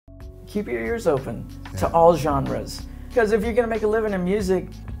keep your ears open to all genres. Because if you're going to make a living in music,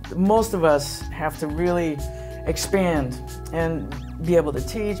 most of us have to really expand and be able to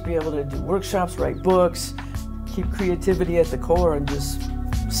teach, be able to do workshops, write books, keep creativity at the core, and just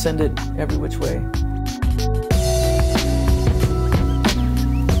send it every which way.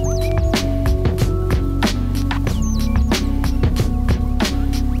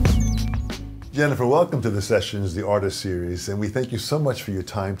 Jennifer, welcome to the Sessions, the Artist Series, and we thank you so much for your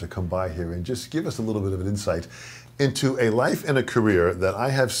time to come by here and just give us a little bit of an insight into a life and a career that I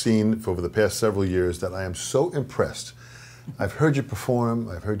have seen for over the past several years that I am so impressed. I've heard you perform,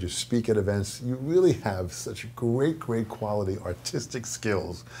 I've heard you speak at events. You really have such great quality artistic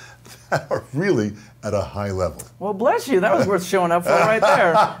skills that are really at a high level. Well, bless you. That was worth showing up for right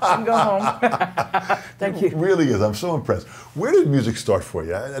there. I can go home. Thank you. It really is. I'm so impressed. Where did music start for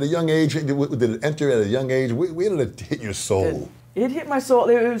you? At a young age? Did it enter at a young age? Where did it hit your soul? It hit my soul.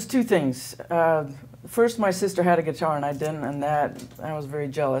 It was two things. First, my sister had a guitar and I didn't, and I was very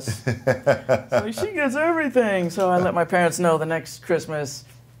jealous. So she gets everything. So I let my parents know the next Christmas,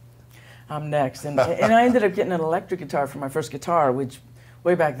 I'm next. And I ended up getting an electric guitar for my first guitar, which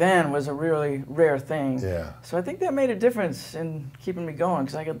way back then was a really rare thing. Yeah. So I think that made a difference in keeping me going,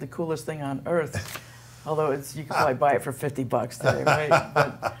 because I got the coolest thing on earth. Although you can probably buy it for $50 today, right?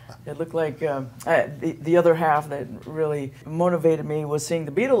 But it looked like the other half that really motivated me was seeing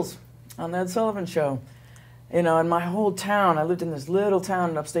the Beatles on the Ed Sullivan Show. You know, and my whole town, I lived in this little town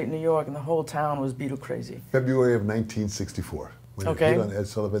in upstate New York, and the whole town was Beatle crazy. February of 1964. When it hit on Ed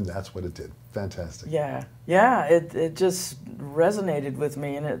Sullivan, that's what it did. Fantastic. Yeah, it just resonated with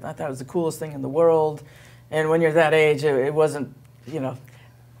me, and I thought it was the coolest thing in the world. And when you're that age, it wasn't, you know,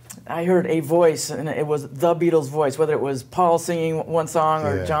 I heard a voice, and it was the Beatles' voice, whether it was Paul singing one song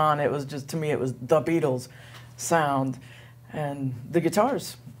or John. It was just, to me, it was the Beatles sound, and the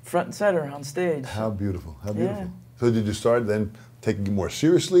guitars front and center on stage. How beautiful, how beautiful. Yeah. So did you start then taking it more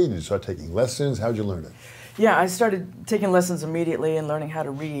seriously? Did you start taking lessons? How'd you learn it? Yeah, I started taking lessons immediately and learning how to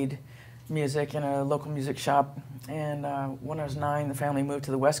read music in a local music shop. And when I was 9, the family moved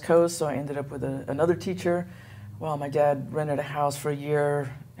to the West Coast, so I ended up with another teacher while my dad rented a house for a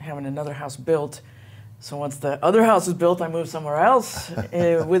year, having another house built. So once the other house was built, I moved somewhere else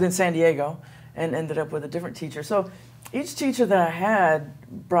within San Diego and ended up with a different teacher. So each teacher that I had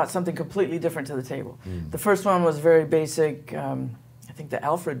brought something completely different to the table. The first one was very basic, I think the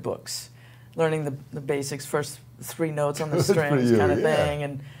Alfred books, learning the basics, first 3 notes on the strings kind of thing.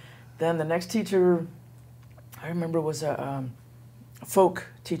 And then the next teacher, I remember, was a folk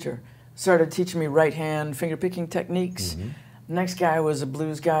teacher. Started teaching me right hand finger picking techniques. Next guy was a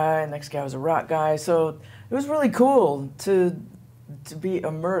blues guy, next guy was a rock guy. So it was really cool to be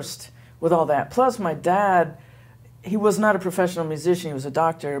immersed with all that. Plus my dad, he was not a professional musician, he was a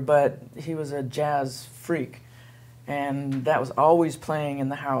doctor, but he was a jazz freak. And that was always playing in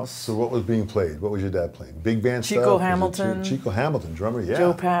the house. So what was being played? What was your dad playing? Big band stuff? Chico Hamilton. Chico Hamilton, drummer, yeah.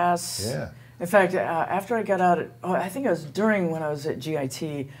 Joe Pass. Yeah. In fact, after I got out, I think it was when I was at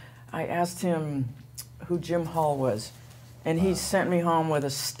GIT, I asked him who Jim Hall was. And he sent me home with a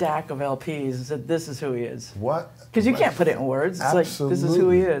stack of LPs and said, this is who he is. What? Because you can't put it in words. It's Absolutely. like, this is who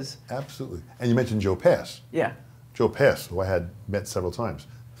he is. Absolutely. And you mentioned Joe Pass. Yeah. Joe Pass, who I had met several times.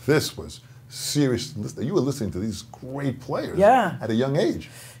 This was serious. You were listening to these great players at a young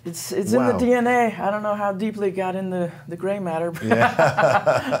age. It's in the DNA. I don't know how deeply it got in the gray matter.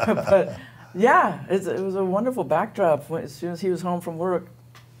 But yeah, it was a wonderful backdrop. As soon as he was home from work,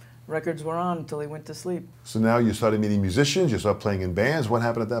 records were on until he went to sleep. So now you started meeting musicians, you started playing in bands. What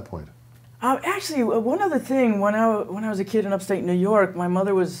happened at that point? Actually, one other thing, when I was a kid in upstate New York, my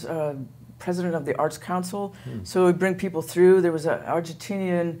mother was president of the Arts Council, so we'd bring people through. There was an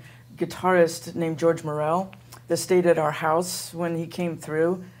Argentinian guitarist named George Morel that stayed at our house when he came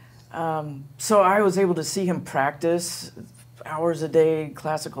through. So I was able to see him practice hours a day,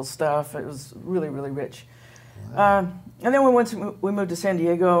 classical stuff. It was really, really rich. Wow. And then we moved to San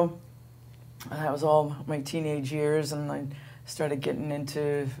Diego. That was all my teenage years, and I started getting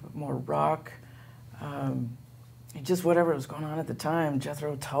into more rock. Just whatever was going on at the time,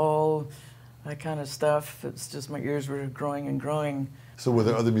 Jethro Tull, that kind of stuff. It's just my ears were growing and growing. So were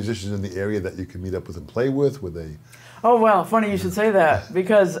there other musicians in the area that you could meet up with and play with? Were they? Oh, well, funny you should say that,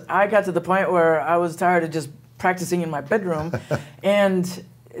 because I got to the point where I was tired of just practicing in my bedroom, and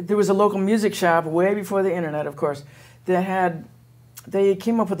there was a local music shop way before the internet, of course, they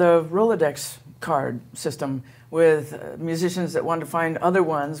came up with a Rolodex card system with musicians that wanted to find other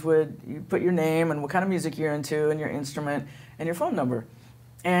ones. You put your name and what kind of music you're into and your instrument and your phone number.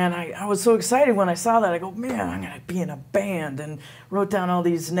 And I was so excited when I saw that. I go, man, I'm going to be in a band, and wrote down all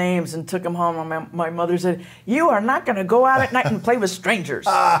these names and took them home. And my mother said, you are not going to go out at night and play with strangers.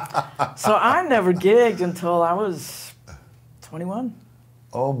 So I never gigged until I was 21.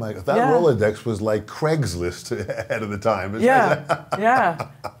 Oh my God, that Rolodex was like Craigslist ahead of the time. Yeah, yeah.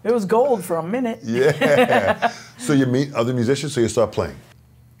 It was gold for a minute. Yeah. So you meet other musicians, so you start playing.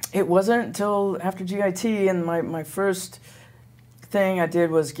 It wasn't until after GIT, and my first thing I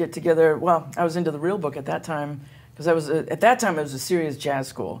did was get together. Well, I was into the Real Book at that time, because at that time it was a serious jazz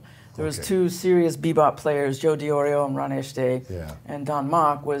school. There was two serious bebop players, Joe Diorio and Ron Ashday, and Don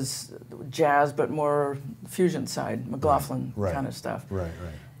Mock was jazz but more fusion side, McLaughlin kind of stuff. Right.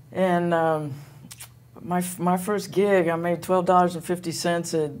 And my first gig, I made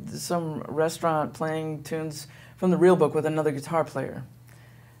 $12.50 at some restaurant playing tunes from the Real Book with another guitar player,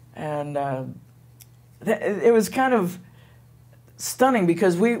 and it was kind of stunning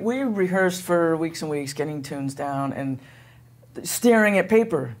because we rehearsed for weeks and weeks, getting tunes down and staring at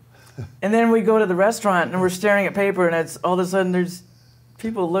paper. And then we go to the restaurant and we're staring at paper, and it's all of a sudden there's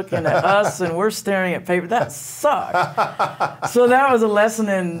people looking at us and we're staring at paper. That sucked. So that was a lesson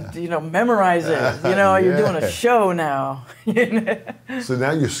in, memorize it. You're doing a show now. So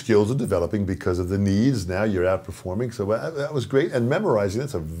now your skills are developing because of the needs. Now you're out performing. So that was great. And memorizing,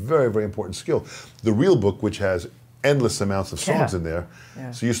 that's a very, very important skill. The Real Book, which has endless amounts of songs in there.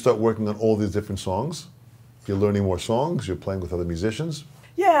 So you start working on all these different songs. You're learning more songs. You're playing with other musicians.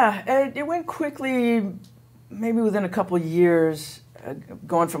 Yeah, it went quickly, maybe within a couple of years,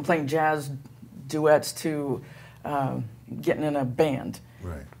 going from playing jazz duets to getting in a band.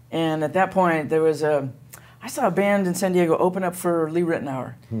 Right. And at that point, I saw a band in San Diego open up for Lee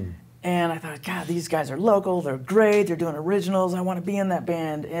Ritenour. And I thought, God, these guys are local, they're great, they're doing originals, I want to be in that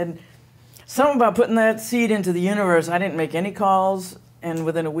band. And something about putting that seed into the universe, I didn't make any calls, and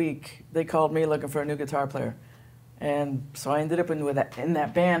within a week, they called me looking for a new guitar player. And so I ended up in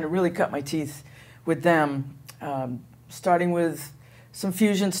that band. It really cut my teeth with them, starting with some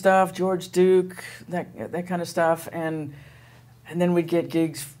fusion stuff, George Duke, that kind of stuff, and then we'd get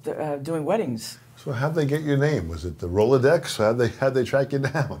gigs doing weddings. So how'd they get your name? Was it the Rolodex? How'd they track you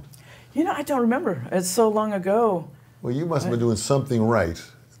down? I don't remember. It's so long ago. Well, you must have been doing something right,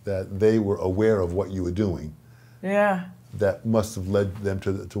 that they were aware of what you were doing. Yeah. That must have led them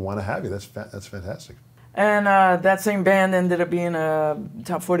to want to have you. That's fantastic. And that same band ended up being a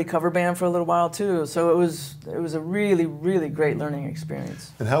top 40 cover band for a little while too. So it was a really, really great learning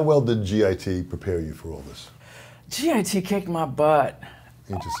experience. And how well did GIT prepare you for all this? GIT kicked my butt.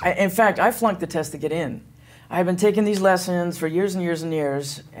 Interesting. In fact, I flunked the test to get in. I had been taking these lessons for years and years and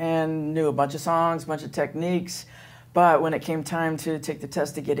years, and knew a bunch of songs, a bunch of techniques. But when it came time to take the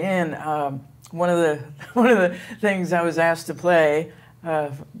test to get in, one of the things I was asked to play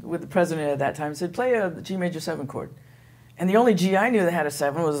with the president at that time said, play a G major 7 chord. And the only G I knew that had a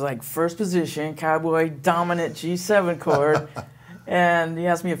 7 was like first position, cowboy, dominant G7 chord. And he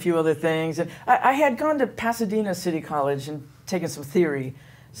asked me a few other things. And I had gone to Pasadena City College and taken some theory.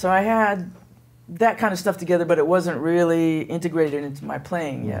 So I had that kind of stuff together, but it wasn't really integrated into my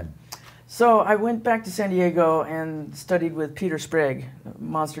playing yet. So I went back to San Diego and studied with Peter Sprague, a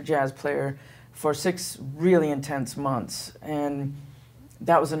monster jazz player, for 6 really intense months. And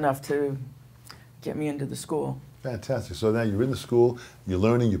that was enough to get me into the school. Fantastic. So now you're in the school, you're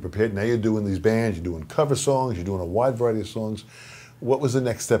learning, you're prepared. Now you're doing these bands, you're doing cover songs, you're doing a wide variety of songs. What was the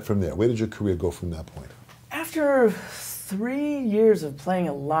next step from there? Where did your career go from that point? After 3 years of playing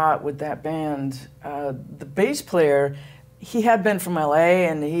a lot with that band, the bass player, he had been from LA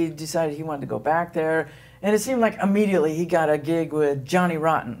and he decided he wanted to go back there. And it seemed like immediately he got a gig with Johnny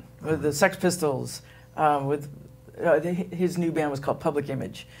Rotten, with the Sex Pistols, his new band was called Public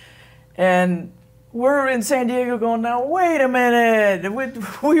Image. And we're in San Diego going, now wait a minute,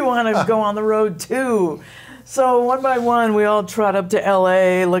 we want to go on the road too. So one by one, we all trot up to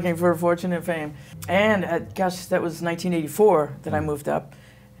LA looking for fortune and fame. And gosh, that was 1984 that I moved up.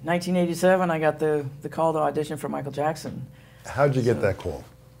 1987, I got the call to audition for Michael Jackson. How'd you get that call?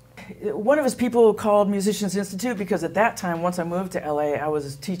 One of his people called Musicians Institute because at that time, once I moved to LA, I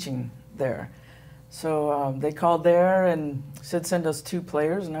was teaching there. So they called there and said send us 2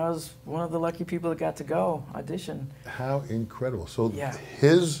 players, and I was one of the lucky people that got to go audition. How incredible. So yeah.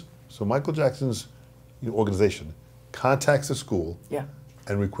 So Michael Jackson's organization contacts the school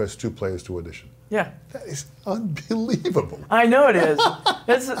and requests 2 players to audition. Yeah. That is unbelievable. I know it is.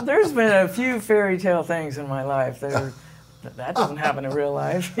 There's been a few fairy tale things in my life that are that doesn't happen in real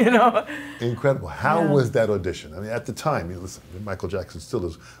life, you know. Incredible. How Yeah. was that audition? I mean, at the time, you know, listen, Michael Jackson still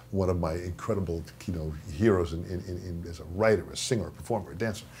is one of my incredible, you know, heroes as a writer, a singer, a performer, a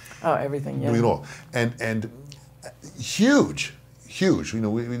dancer. Oh, everything, yeah. Doing it all. And huge, huge. You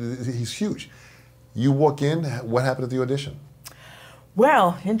know, he's huge. You walk in, what happened at the audition?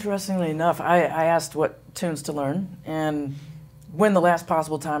 Well, interestingly enough, I asked what tunes to learn, and when the last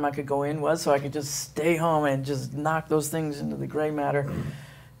possible time I could go in was, so I could just stay home and just knock those things into the gray matter.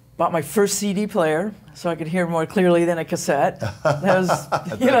 Bought my first CD player so I could hear more clearly than a cassette. That was,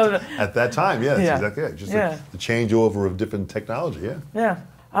 at that time, yeah, that's Yeah. exactly it. Just Yeah. the changeover of different technology, yeah.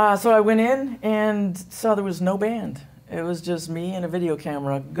 Yeah. So I went in and saw there was no band. It was just me and a video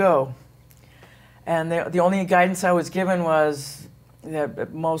camera. Go. And the only guidance I was given was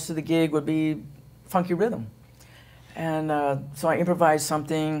that most of the gig would be funky rhythm. And so I improvised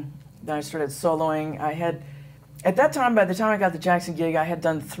something, then I started soloing. At that time, by the time I got the Jackson gig, I had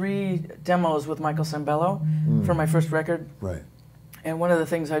done 3 demos with Michael Sembello for my first record. Right. And one of the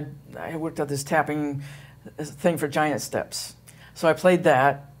things I worked out this tapping thing for Giant Steps. So I played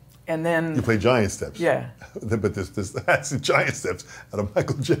that, and then... You played Giant Steps? Yeah. But that's Giant Steps out of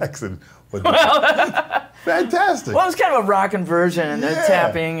Michael Jackson. Fantastic. Well, it was kind of a rockin' version, Yeah.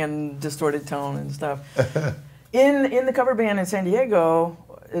 tapping and distorted tone and stuff. In the cover band in San Diego,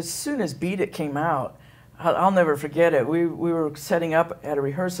 as soon as Beat It came out, I'll never forget it. We were setting up at a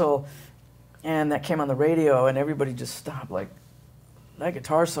rehearsal, and that came on the radio, and everybody just stopped, like, that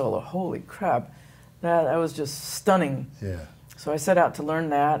guitar solo, holy crap. That was just stunning. Yeah. So I set out to learn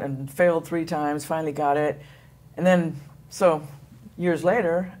that and failed 3 times, finally got it. And then, so years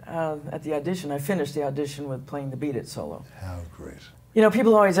later, at the audition, I finished the audition with playing the Beat It solo. How great. You know,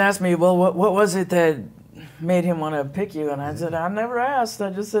 people always ask me, well, what was it that made him want to pick you? And I said, I never asked,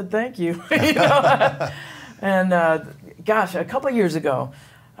 I just said thank you. You know? And gosh, a couple of years ago,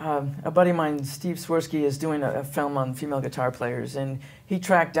 a buddy of mine, Steve Swirsky, is doing a film on female guitar players, and he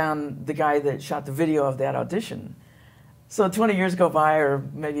tracked down the guy that shot the video of that audition. So 20 years go by, or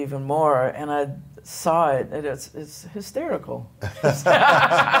maybe even more, and I saw it, and it's hysterical. I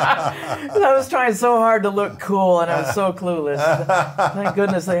was trying so hard to look cool, and I was so clueless. Thank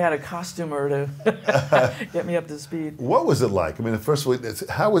goodness they had a costumer to get me up to speed. What was it like? I mean, first of all,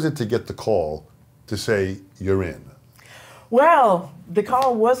 how was it to get the call to say you're in? Well, the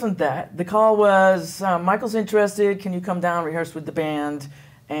call wasn't that. The call was, Michael's interested, can you come down, rehearse with the band,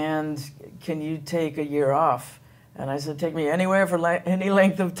 and can you take a year off? And I said, take me anywhere for any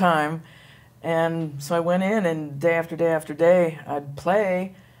length of time. And so I went in, and day after day after day, I'd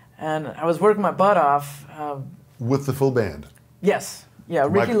play, and I was working my butt off. With the full band? Yes. Yeah,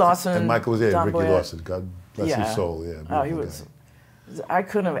 Ricky Lawson. And Michael was there, Don Ricky Boyette. Lawson. God bless his soul. Yeah, Oh, he beautiful was. guy. I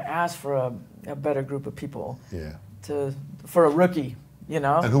couldn't have asked for a better group of people. Yeah. For a rookie, you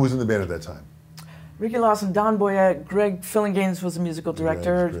know. And who was in the band at that time? Ricky Lawson, Don Boyette, Greg Fillinganes was the musical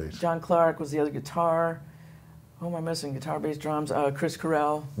director. Great. John Clark was the other guitar. Who am I missing? Guitar, bass, drums. Chris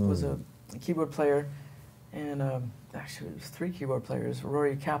Carell was a keyboard player. And actually, it was 3 keyboard players.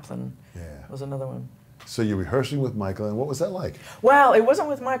 Rory Kaplan was another one. So you're rehearsing with Michael, and what was that like? Well, it wasn't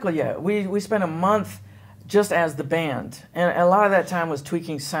with Michael yet. We spent a month just as the band. And a lot of that time was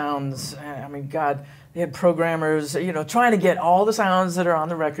tweaking sounds. I mean, God, they had programmers, you know, trying to get all the sounds that are on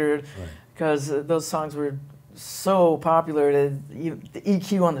the record, because those songs were so popular that the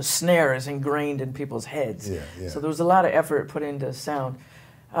EQ on the snare is ingrained in people's heads. Yeah, yeah. So there was a lot of effort put into sound.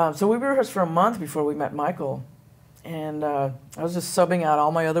 So we rehearsed for a month before we met Michael, and I was just subbing out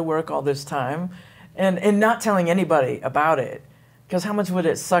all my other work all this time, and not telling anybody about it, because how much would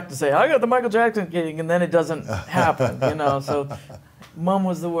it suck to say, I got the Michael Jackson gig, and then it doesn't happen, you know? So mum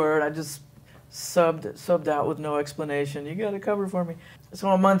was the word. I just subbed out with no explanation. You got to cover for me. So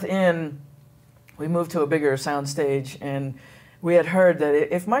a month in, we moved to a bigger sound stage, and we had heard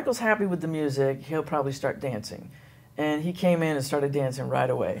that if Michael's happy with the music, he'll probably start dancing. And he came in and started dancing right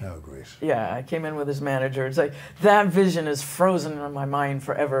away. Oh, great. Yeah, I came in with his manager. It's like, that vision is frozen in my mind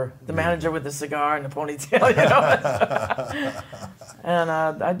forever. The manager with the cigar and the ponytail, you know? And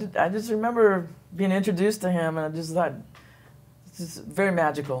I just remember being introduced to him, and I just thought, this is very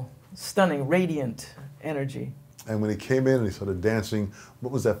magical, stunning, radiant energy. And when he came in and he started dancing,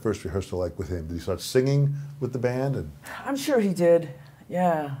 what was that first rehearsal like with him? Did he start singing with the band? And I'm sure he did,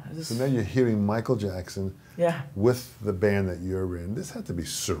 yeah. so now you're hearing Michael Jackson with the band that you're in. This had to be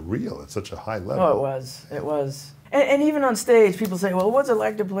surreal at such a high level. Oh, it was. It was. And even on stage, people say, well, what's it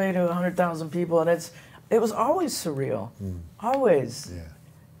like to play to 100,000 people? And it was always surreal. Always.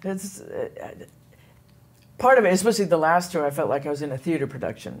 Yeah. It's part of it, especially the last tour, I felt like I was in a theater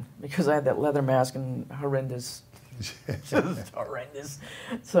production because I had that leather mask and horrendous It's horrendous.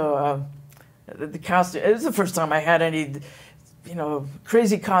 So the costume, it was the first time I had any,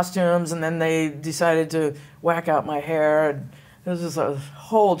 crazy costumes, and then they decided to whack out my hair. And it was just a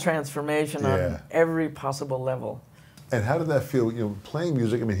whole transformation on every possible level. And how did that feel, playing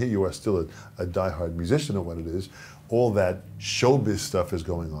music? I mean, here you are still a diehard musician of what it is. All that showbiz stuff is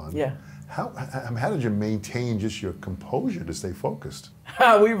going on. Yeah. How did you maintain just your composure to stay focused?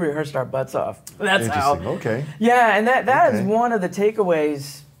 We rehearsed our butts off. That's how. Okay. Yeah, and that is one of the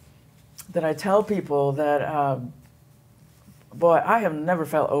takeaways that I tell people that, boy, I have never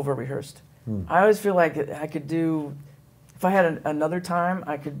felt over-rehearsed. I always feel like I could do, if I had another time,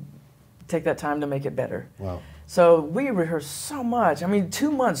 I could take that time to make it better. Wow. So we rehearsed so much. I mean,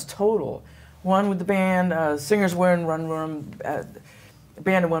 2 months total. One with the band, singers were in one room,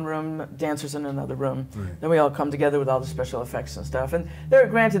 band in one room, dancers in another room. Right. Then we all come together with all the special effects and stuff. And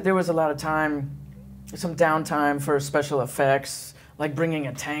granted, there was a lot of time, some downtime for special effects, like bringing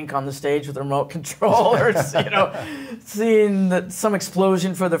a tank on the stage with a remote control, or seeing some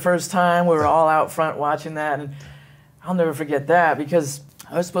explosion for the first time. We were all out front watching that, and I'll never forget that because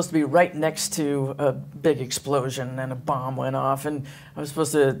I was supposed to be right next to a big explosion, and a bomb went off, and I was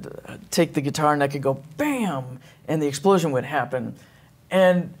supposed to take the guitar neck and go bam, and the explosion would happen.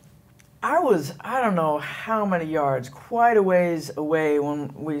 And I was, I don't know how many yards, quite a ways away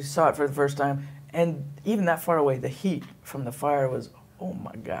when we saw it for the first time, and even that far away, the heat from the fire was, oh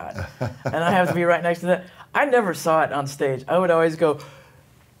my God. And I have to be right next to that. I never saw it on stage. I would always go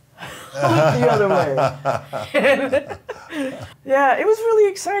the other way. Yeah, it was really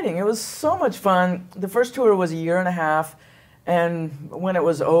exciting. It was so much fun. The first tour was 1.5 years, and when it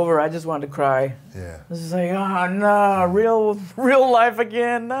was over, I just wanted to cry. Yeah. It was like, oh no, real life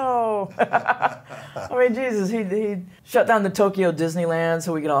again, no. I mean, Jesus, he shut down the Tokyo Disneyland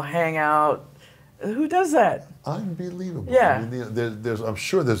so we could all hang out. Who does that? Unbelievable. Yeah. I mean, I'm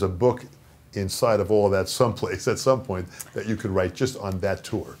sure there's a book inside of all of that someplace at some point that you could write just on that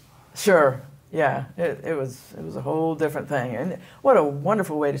tour. Sure. Yeah. It was a whole different thing, and what a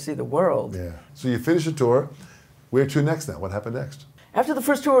wonderful way to see the world. Yeah. So you finished the tour. Where to next now? What happened next? After the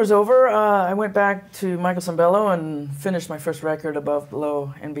first tour was over, I went back to Michael Sembello and finished my first record, Above,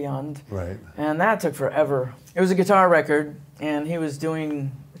 Below, and Beyond. Right. And that took forever. It was a guitar record, and he was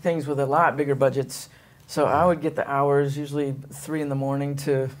doing things with a lot bigger budgets. So I would get the hours, usually 3 in the morning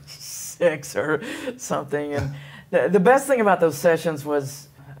to 6 or something. And the best thing about those sessions was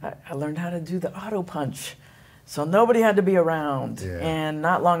I learned how to do the auto punch. So nobody had to be around. Yeah. And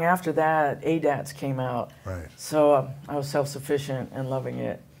not long after that, ADATs came out. Right. So I was self-sufficient and loving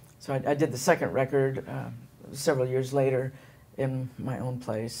it. So I did the second record several years later in my own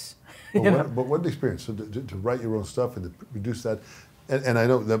place. But what an experience. So to write your own stuff and to produce that. And I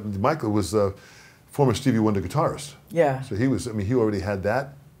know that Michael was a former Stevie Wonder guitarist. Yeah. So he was, I mean, he already had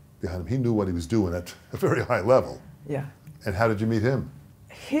that behind him. He knew what he was doing at a very high level. Yeah. And how did you meet him?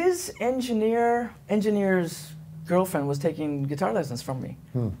 His engineer's girlfriend was taking guitar lessons from me.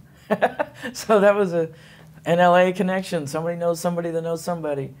 So that was an LA connection. Somebody knows somebody that knows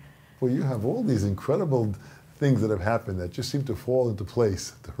somebody. Well, you have all these incredible things that have happened that just seem to fall into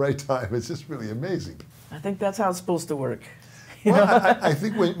place at the right time. It's just really amazing. I think that's how it's supposed to work. Well, I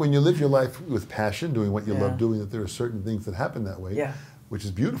think when you live your life with passion, doing what you love doing, that there are certain things that happen that way, which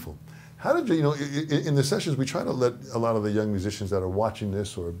is beautiful. How did you, in the sessions, we try to let a lot of the young musicians that are watching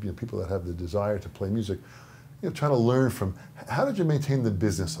this, or people that have the desire to play music, try to learn from, how did you maintain the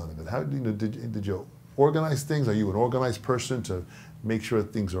business out of it? How did you organize things? Are you an organized person to make sure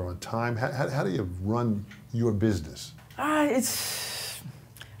that things are on time? How do you run your business? My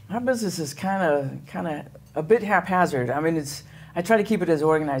business is kind of a bit haphazard. I mean, I try to keep it as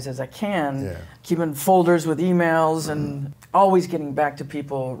organized as I can, keeping folders with emails and always getting back to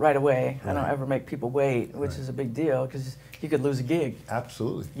people right away. I don't ever make people wait, which is a big deal because you could lose a gig.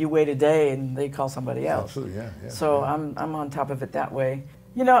 Absolutely. You wait a day and they call somebody else. Absolutely, yeah. So I'm on top of it that way.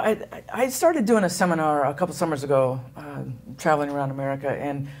 I started doing a seminar a couple summers ago, traveling around America,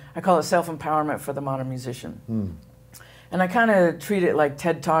 and I call it Self-Empowerment for the Modern Musician. And I kind of treat it like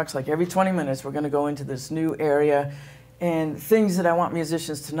TED Talks, like every 20 minutes we're going to go into this new area and things that I want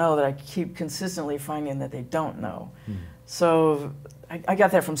musicians to know that I keep consistently finding that they don't know. So I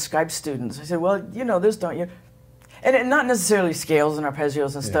got that from Skype students. I said, well, you know this, don't you? And not necessarily scales and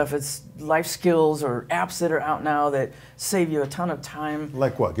arpeggios and stuff. It's life skills or apps that are out now that save you a ton of time.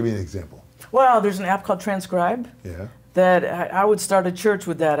 Like what? Give me an example. Well, there's an app called Transcribe. Yeah. That I would start a church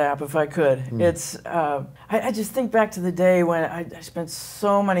with that app if I could. It's I just think back to the day when I spent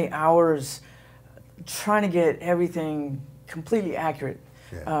so many hours trying to get everything completely accurate.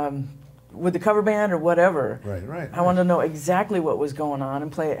 with the cover band or whatever. Right. I wanted to know exactly what was going on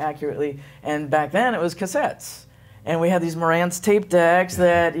and play it accurately. And back then it was cassettes. And we had these Marantz tape decks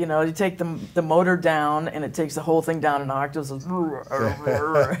that, you know, you take the motor down and it takes the whole thing down in octaves.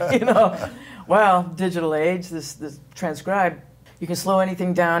 You know, well, digital age, this transcribe, you can slow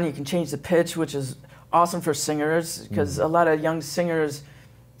anything down, you can change the pitch, which is awesome for singers, because a lot of young singers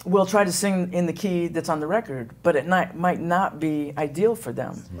will try to sing in the key that's on the record, but it might not be ideal for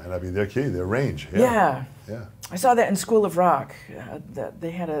them. It might not be their key, their range. Yeah. Yeah. I saw that in School of Rock. They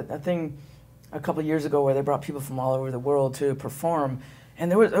had a thing a couple of years ago where they brought people from all over the world to perform,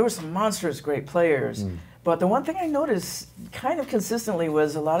 and there were some monstrous great players. But the one thing I noticed kind of consistently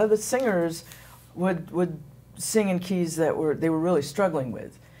was a lot of the singers would sing in keys that they were really struggling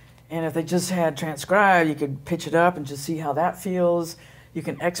with. And if they just had transcribed, you could pitch it up and just see how that feels. You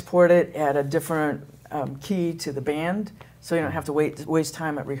can export it at a different key to the band, so you don't have to waste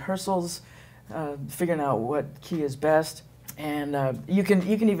time at rehearsals figuring out what key is best. And you can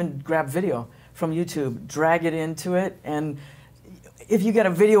even grab video from YouTube, drag it into it, and if you get a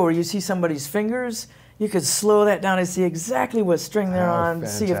video where you see somebody's fingers, you could slow that down and see exactly what string they're on,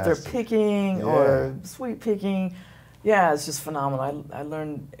 fantastic. see if they're picking or sweep picking. Yeah, it's just phenomenal. I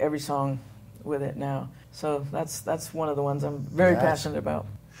learned every song with it now. So that's one of the ones I'm very passionate about.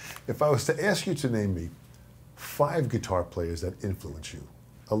 If I was to ask you to name me 5 guitar players that influence you,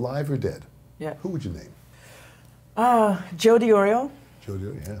 alive or dead, who would you name? Joe DiOrio. Joe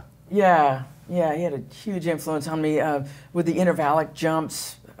DiOrio, Yeah, he had a huge influence on me with the intervallic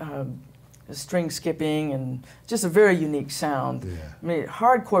jumps, string skipping, and just a very unique sound. Yeah. I mean,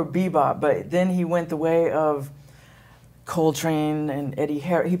 hardcore bebop, but then he went the way of Coltrane and Eddie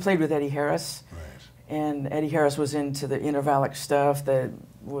Harris. He played with Eddie Harris, and Eddie Harris was into the intervallic stuff that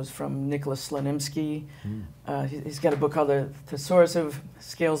was from Nicholas Slanimsky. He's got a book called The Thesaurus of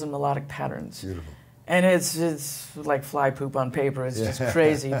Scales and Melodic Patterns. Beautiful. And it's like fly poop on paper. It's just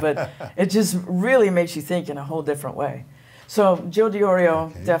crazy, but it just really makes you think in a whole different way. So Joe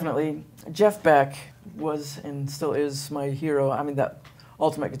DiOrio, definitely. Jeff Beck was and still is my hero. I mean, the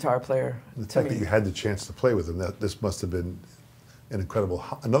ultimate guitar player. The fact that you had the chance to play with him, this must have been an incredible,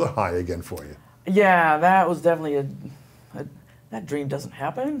 another high again for you. Yeah, that was definitely that dream doesn't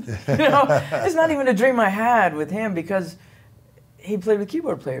happen. You know, it's not even a dream I had with him because he played with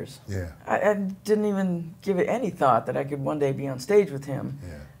keyboard players. Yeah. I didn't even give it any thought that I could one day be on stage with him.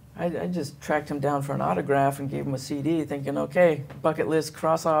 Yeah. I just tracked him down for an autograph and gave him a CD, thinking, okay, bucket list,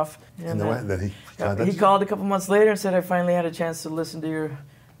 cross off. And then he called a couple months later and said, I finally had a chance to listen to your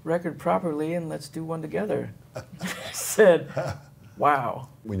record properly, and let's do one together. I said, wow.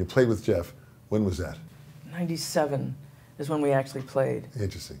 When you played with Jeff, when was that? 97 is when we actually played.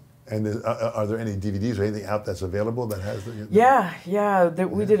 Interesting. And are there any DVDs or anything out that's available that has the...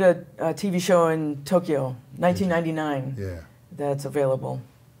 We did a TV show in Tokyo, 1999. Yeah. That's available.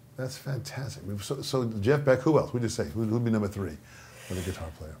 That's fantastic. So Jeff Beck, who else? Who'd you say? Who'd be number 3 for the guitar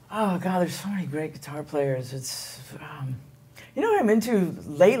player? Oh, God, there's so many great guitar players. It's, you know what I'm into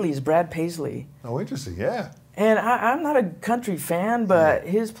lately is Brad Paisley. Oh, interesting, yeah. And I'm not a country fan, but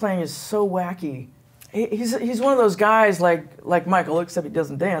his playing is so wacky. He's one of those guys like Michael, except he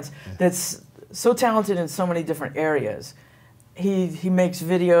doesn't dance, that's so talented in so many different areas. He makes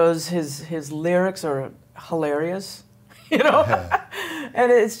videos, his lyrics are hilarious, you know? And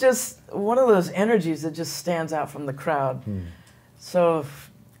it's just one of those energies that just stands out from the crowd. So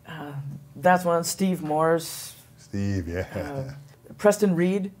that's one. Steve Morse. Steve, yeah. Preston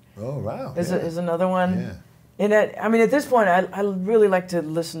Reed. Oh, wow. Is another one. Yeah. And I mean, at this point, I really like to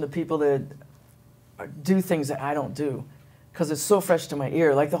listen to people that do things that I don't do, because it's so fresh to my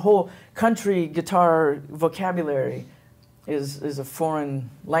ear. Like the whole country guitar vocabulary is a foreign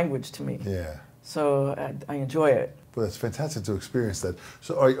language to me. Yeah. So I enjoy it. Well, it's fantastic to experience that.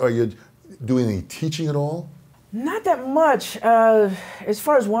 So are you doing any teaching at all? Not that much. As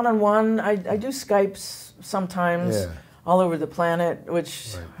far as one-on-one, I do Skypes sometimes all over the planet,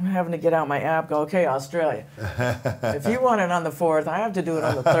 which I'm having to get out my app, go, okay, Australia. If you want it on the 4th, I have to do it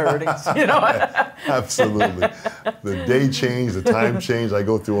on the 3rd. You know? Absolutely. The day change, the time change, I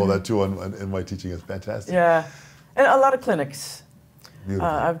go through all that too in my teaching. It's fantastic. Yeah. And a lot of clinics. Beautiful.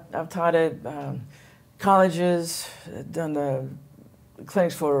 I've taught at colleges, done the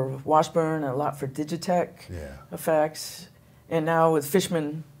clinics for Washburn, a lot for Digitech effects, and now with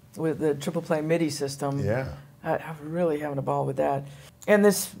Fishman, with the triple play MIDI system. Yeah. I'm really having a ball with that. And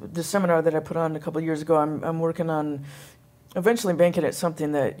this seminar that I put on a couple of years ago, I'm working on eventually making it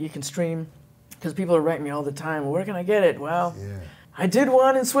something that you can stream, because people are writing me all the time, where can I get it? Well, I did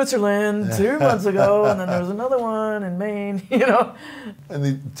one in Switzerland 2 months ago, and then there was another one in Maine, you know. And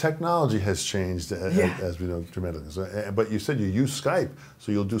the technology has changed, as we know, tremendously. So, but you said you use Skype,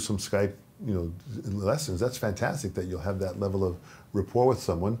 so you'll do some Skype, you know, lessons. That's fantastic that you'll have that level of rapport with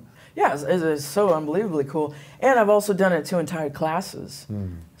someone. Yeah, it's so unbelievably cool. And I've also done it to entire classes.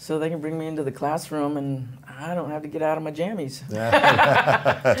 So they can bring me into the classroom and I don't have to get out of my jammies.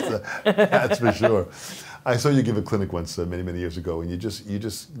 That's for sure. I saw you give a clinic once many, many years ago, and you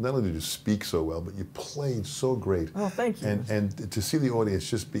just not only do you speak so well, but you played so great. Oh, thank you. And to see the audience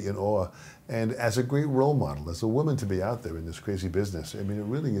just be in awe, and as a great role model, as a woman to be out there in this crazy business, I mean, it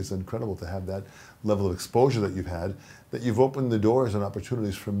really is incredible to have that level of exposure that you've had, that you've opened the doors and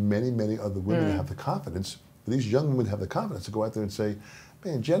opportunities for many, many other women to have the confidence, for these young women to have the confidence to go out there and say,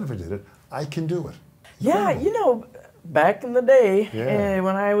 man, Jennifer did it, I can do it. Yeah, you know, back in the day,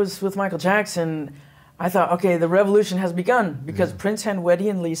 when I was with Michael Jackson, I thought, okay, the revolution has begun, because Prince had Weddy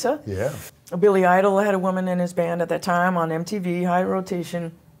and Lisa. Yeah. Billy Idol had a woman in his band at that time on MTV, high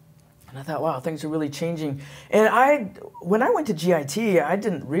rotation. And I thought, wow, things are really changing. And when I went to GIT, I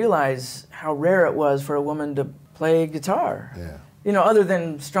didn't realize how rare it was for a woman to play guitar. Yeah. You know, other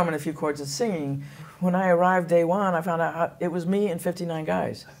than strumming a few chords and singing. When I arrived day one, I found out it was me and 59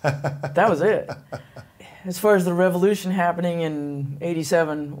 guys. That was it. As far as the revolution happening in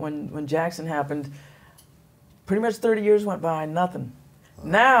 '87, when Jackson happened, pretty much 30 years went by, nothing.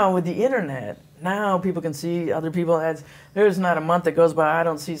 Now with the internet, now people can see other people. There's not a month that goes by I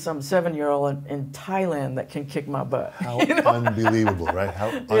don't see some 7-year-old in Thailand that can kick my butt. How unbelievable, right? How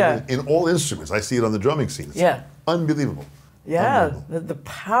in all instruments. I see it on the drumming scene. It's unbelievable. Yeah, unbelievable. The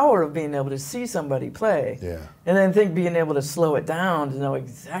power of being able to see somebody play. Yeah. And then being able to slow it down to know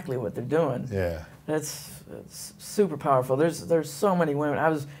exactly what they're doing. Yeah. That's super powerful. There's so many women. I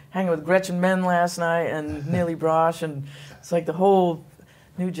was hanging with Gretchen Menn last night and Neely Brosh, and it's like the whole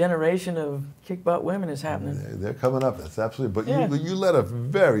new generation of kick butt women is happening. They're coming up. That's absolutely. But you led a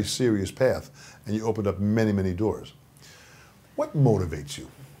very serious path, and you opened up many, many doors. What motivates you?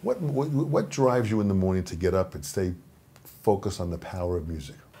 What drives you in the morning to get up and stay focused on the power of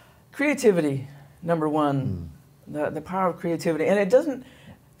music? Creativity, number one. The power of creativity, and it doesn't.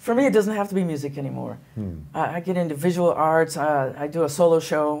 For me, it doesn't have to be music anymore. I get into visual arts. I do a solo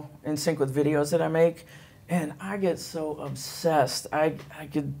show in sync with videos that I make, and I get so obsessed. I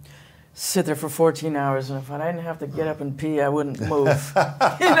could sit there for 14 hours, and if I didn't have to get up and pee, I wouldn't move.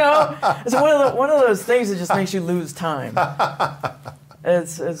 You know, it's one of those things that just makes you lose time.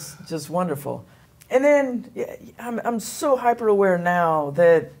 It's just wonderful. And then I'm so hyper aware now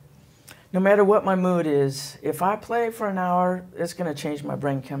that no matter what my mood is, if I play for an hour, it's going to change my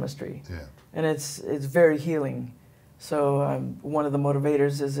brain chemistry. Yeah. And it's very healing. So one of the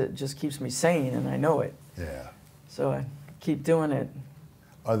motivators is it just keeps me sane, and I know it. Yeah. So I keep doing it.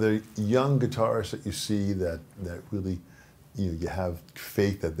 Are there young guitarists that you see that really, you have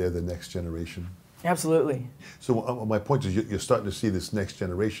faith that they're the next generation? Absolutely. So my point is you're starting to see this next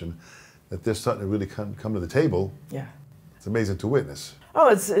generation, that they're starting to really come to the table. Yeah. It's amazing to witness. Oh,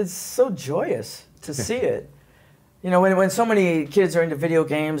 it's so joyous to see it. You know, when so many kids are into video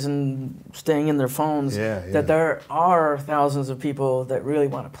games and staying in their phones, that there are thousands of people that really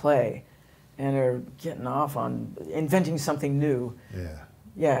want to play and are getting off on inventing something new. Yeah.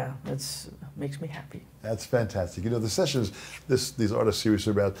 Yeah, makes me happy. That's fantastic. You know, the sessions, these artist series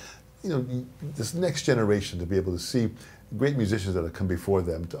are about, this next generation to be able to see great musicians that have come before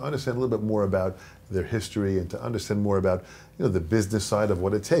them, to understand a little bit more about their history and to understand more about, the business side of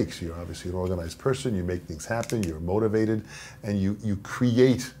what it takes. You're obviously an organized person, you make things happen, you're motivated, and you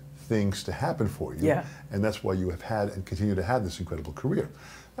create things to happen for you. Yeah. And that's why you have had and continue to have this incredible career.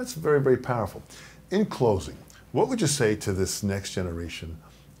 That's very, very powerful. In closing, what would you say to this next generation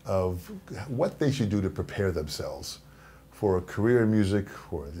of what they should do to prepare themselves for a career in music,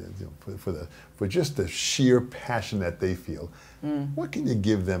 for just the sheer passion that they feel? What can you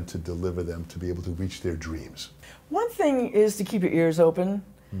give them to deliver them to be able to reach their dreams? One thing is to keep your ears open.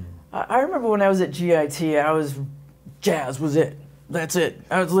 I remember when I was at GIT, jazz was it. That's it.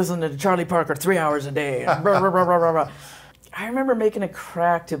 I was listening to Charlie Parker 3 hours a day. Blah, blah, blah, blah, blah, blah. I remember making a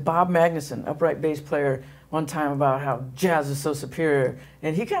crack to Bob Magnuson, upright bass player, one time about how jazz is so superior.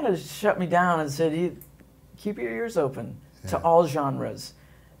 And he kind of shut me down and said, keep your ears open to all genres.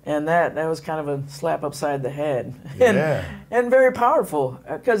 And that was kind of a slap upside the head. And very powerful.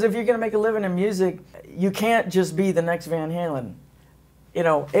 Because if you're going to make a living in music, you can't just be the next Van Halen.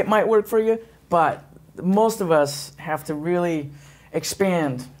 It might work for you, but most of us have to really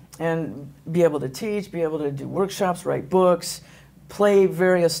expand and be able to teach, be able to do workshops, write books, play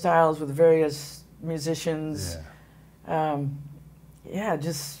various styles with various musicians. yeah,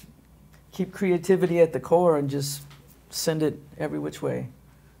 just keep creativity at the core and just send it every which way.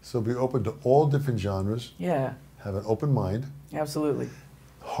 So be open to all different genres. Yeah. Have an open mind. Absolutely.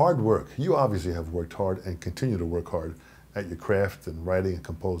 Hard work. You obviously have worked hard and continue to work hard at your craft and writing and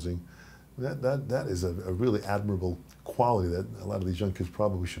composing. That is a really admirable quality that a lot of these young kids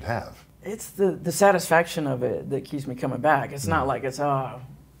probably should have. It's the satisfaction of it that keeps me coming back. It's not like it's, oh,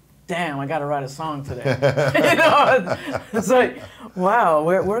 damn, I got to write a song today. You know, it's like, wow,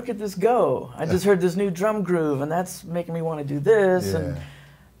 where could this go? I just heard this new drum groove, and that's making me want to do this. Yeah. And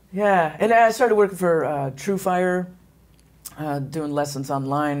yeah, and I started working for True Fire, doing lessons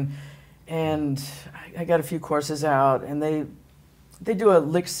online, and I got a few courses out, and they do a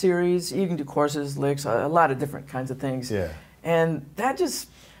lick series. You can do courses, licks, a lot of different kinds of things. Yeah. And that just,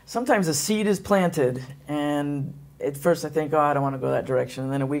 sometimes a seed is planted, and at first I think, oh, I don't want to go that direction.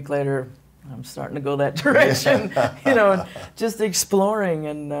 And then a week later, I'm starting to go that direction. You know, just exploring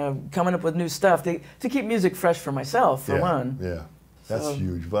and coming up with new stuff to keep music fresh for myself, for one. Yeah, that's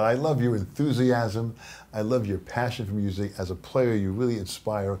huge. But I love your enthusiasm. I love your passion for music. As a player, you really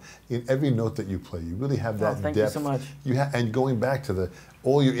inspire in every note that you play. You really have that thank depth. you so much. And going back to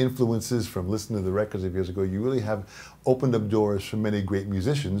all your influences from listening to the records of years ago, you really have opened up doors for many great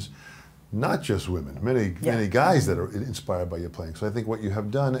musicians. Not just women, many guys that are inspired by your playing. So I think what you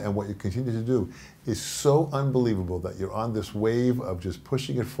have done and what you continue to do is so unbelievable that you're on this wave of just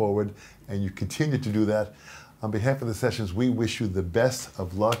pushing it forward, and you continue to do that. On behalf of the Sessions, we wish you the best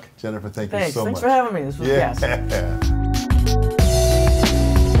of luck. Jennifer, thank you so much. Thanks for having me. This was a gas.